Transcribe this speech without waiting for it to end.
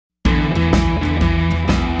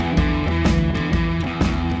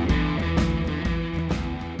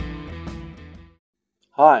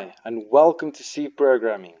Hi, and welcome to C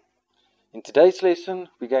Programming. In today's lesson,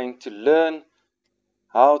 we're going to learn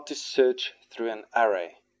how to search through an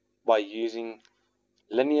array by using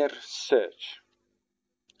linear search.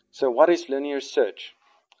 So what is linear search?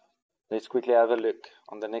 Let's quickly have a look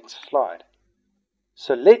on the next slide.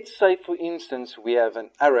 So let's say, for instance, we have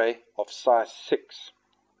an array of size 6.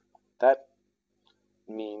 That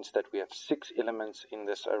means that we have 6 elements in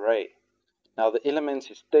this array. Now the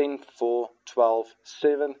elements is 10, 4, 12,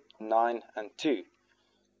 7, 9, and 2.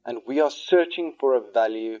 And we are searching for a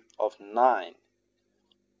value of 9.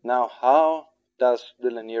 Now, how does the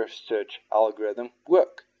linear search algorithm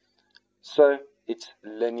work? So, it's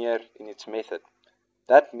linear in its method.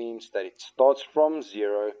 That means that it starts from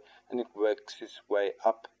 0 and it works its way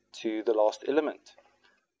up to the last element.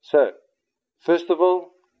 So, first of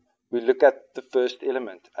all, we look at the first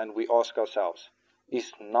element and we ask ourselves,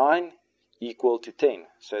 is 9 equal to 10?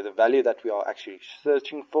 So the value that we are actually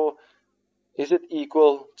searching for, is it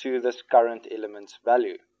equal to this current element's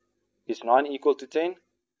value? Is 9 equal to 10?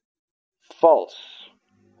 False.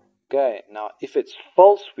 Okay, now if it's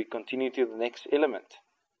false, we continue to the next element.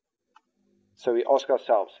 So we ask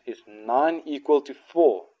ourselves, is 9 equal to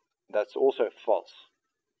 4? That's also false.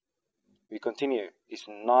 We continue, is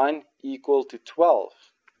 9 equal to 12?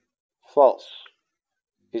 False.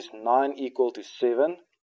 Is 9 equal to 7?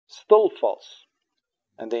 Still false.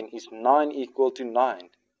 And then is 9 equal to 9?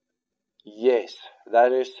 Yes,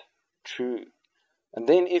 that is true. And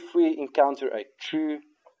then if we encounter a true,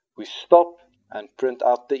 we stop and print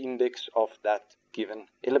out the index of that given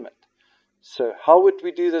element. So how would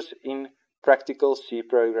we do this in practical C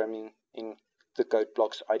programming in the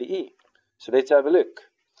CodeBlocks IDE? So let's have a look.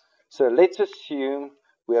 So let's assume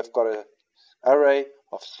we have got an array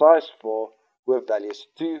of size 4 with values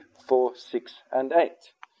 2, 4, 6, and 8.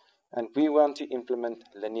 And we want to implement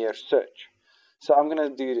linear search. So I'm going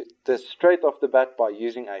to do this straight off the bat by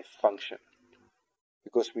using a function.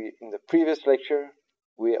 Because in the previous lecture,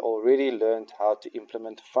 we already learned how to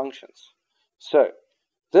implement functions. So,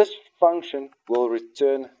 this function will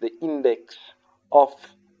return the index of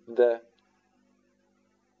the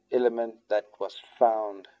element that was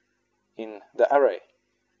found in the array.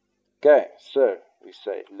 Okay, so we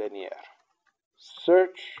say linear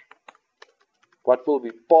search. What will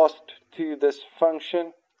be passed to this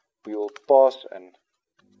function? We will pass an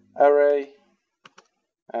array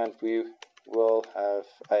and we will have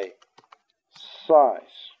a size.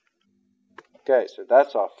 Okay, so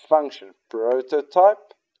that's our function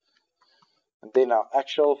prototype. And then our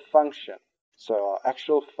actual function. So our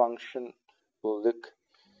actual function will look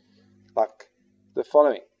like the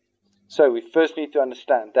following. So we first need to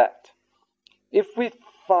understand that if we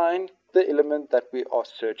find the element that we are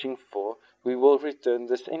searching for, we will return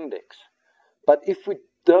this index. But if we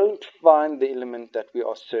don't find the element that we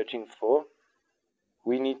are searching for,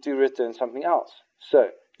 we need to return something else. So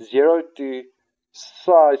 0 to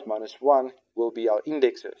size minus 1 will be our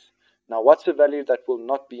indexes. Now what's the value that will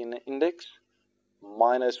not be in the index?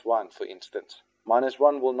 Minus 1, for instance. Minus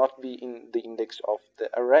 1 will not be in the index of the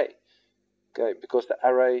array. Okay, because the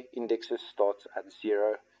array indexes starts at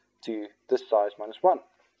 0 to the size minus 1.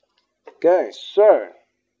 Okay, so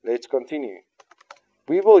let's continue.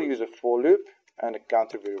 We will use a for loop and a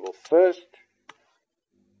counter variable first.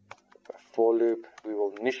 For loop, we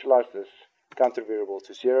will initialize this counter variable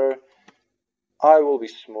to 0. I will be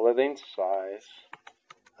smaller than size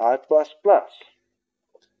I plus plus.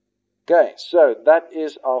 Okay, so that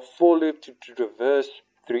is our for loop to traverse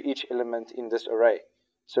through each element in this array.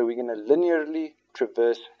 So we're going to linearly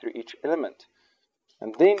traverse through each element.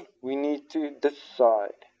 And then we need to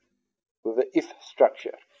decide with the if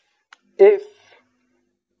structure. If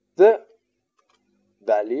the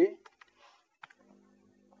value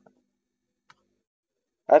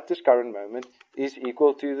at this current moment is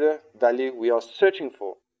equal to the value we are searching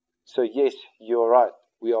for. So yes, you're right.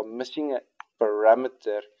 We are missing a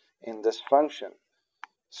parameter in this function.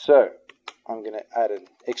 So I'm going to add an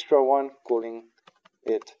extra one calling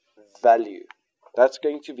it value. That's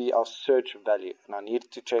going to be our search value. And I need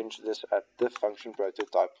to change this at the function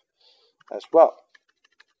prototype as well.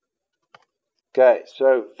 Okay,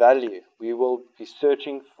 so value. We will be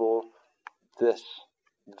searching for this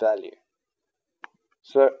value.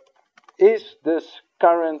 So, is this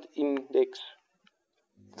current index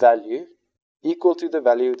value equal to the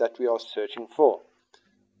value that we are searching for?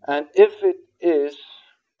 And if it is,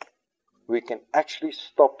 we can actually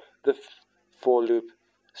stop the for loop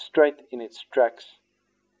straight in its tracks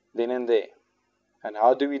then and there. And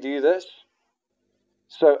how do we do this?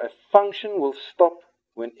 So a function will stop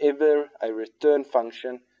whenever a return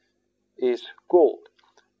function is called.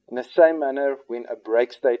 In the same manner, when a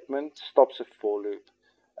break statement stops a for loop,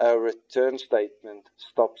 a return statement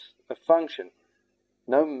stops a function,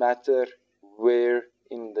 no matter where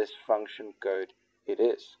in this function code it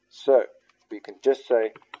is. So we can just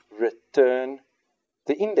say return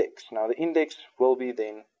the index. Now the index will be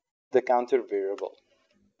then the counter variable.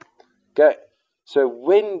 Okay, so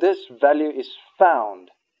when this value is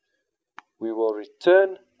found, we will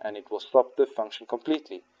return and it will stop the function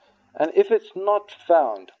completely. And if it's not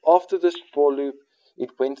found, after this for loop,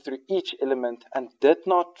 it went through each element and did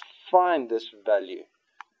not find this value,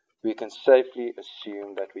 we can safely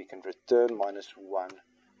assume that we can return -1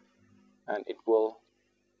 and it will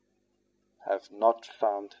have not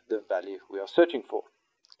found the value we are searching for.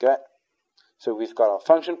 Okay, so we've got our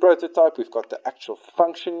function prototype, we've got the actual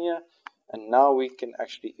function here, and now we can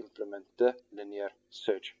actually implement the linear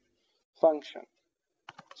search function.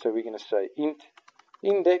 So we're going to say int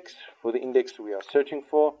index for the index we are searching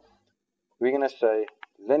for. We're going to say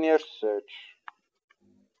linear search.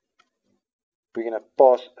 We're going to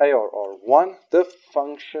pass ARR1, the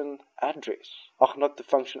function address. Not the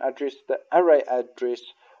function address, the array address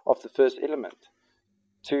of the first element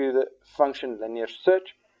to the function linear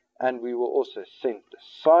search. And we will also send the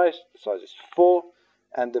size. The size is 4.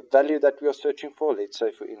 And the value that we are searching for, let's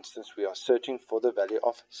say for instance we are searching for the value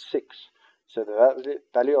of 6. So the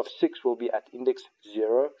value of 6 will be at index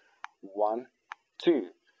 0, 1,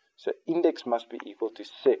 2. So index must be equal to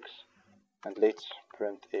 6. And let's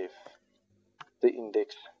print if the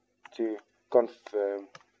index to confirm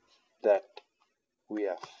that we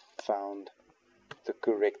have found the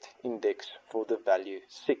correct index for the value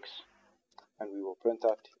 6. And we will print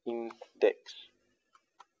out index.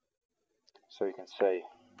 So you can say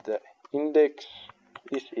the index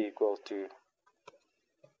is equal to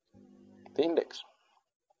the index.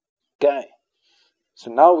 Okay, so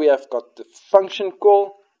now we have got the function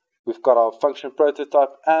call, we've got our function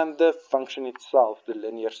prototype, and the function itself, the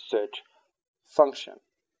linear search function.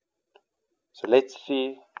 So let's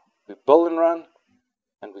see, we build and run,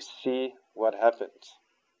 and we see what happens.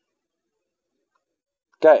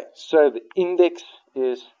 Okay, so the index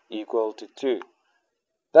is equal to 2.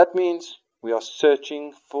 That means we are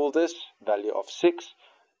searching for this value of 6,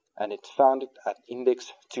 and it found it at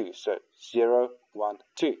index 2, so 0, 1,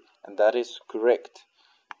 2, and that is correct.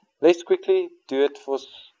 Let's quickly do it for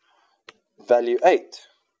value 8,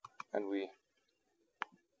 and we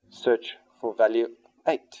search for value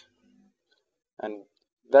 8, and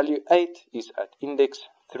value 8 is at index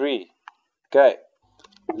 3. Okay,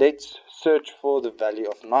 let's search for the value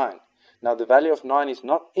of 9. Now the value of 9 is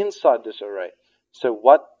not inside this array, so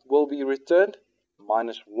what will be returned?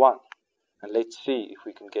 -1. And let's see if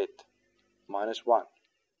we can get -1.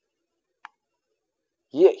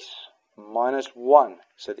 Yes, -1.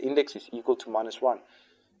 So the index is equal to -1.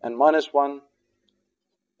 And -1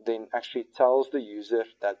 then actually tells the user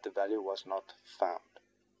that the value was not found.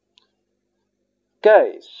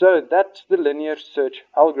 Okay, so that's the linear search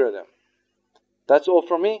algorithm. That's all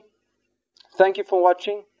from me. Thank you for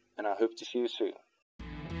watching, and I hope to see you soon.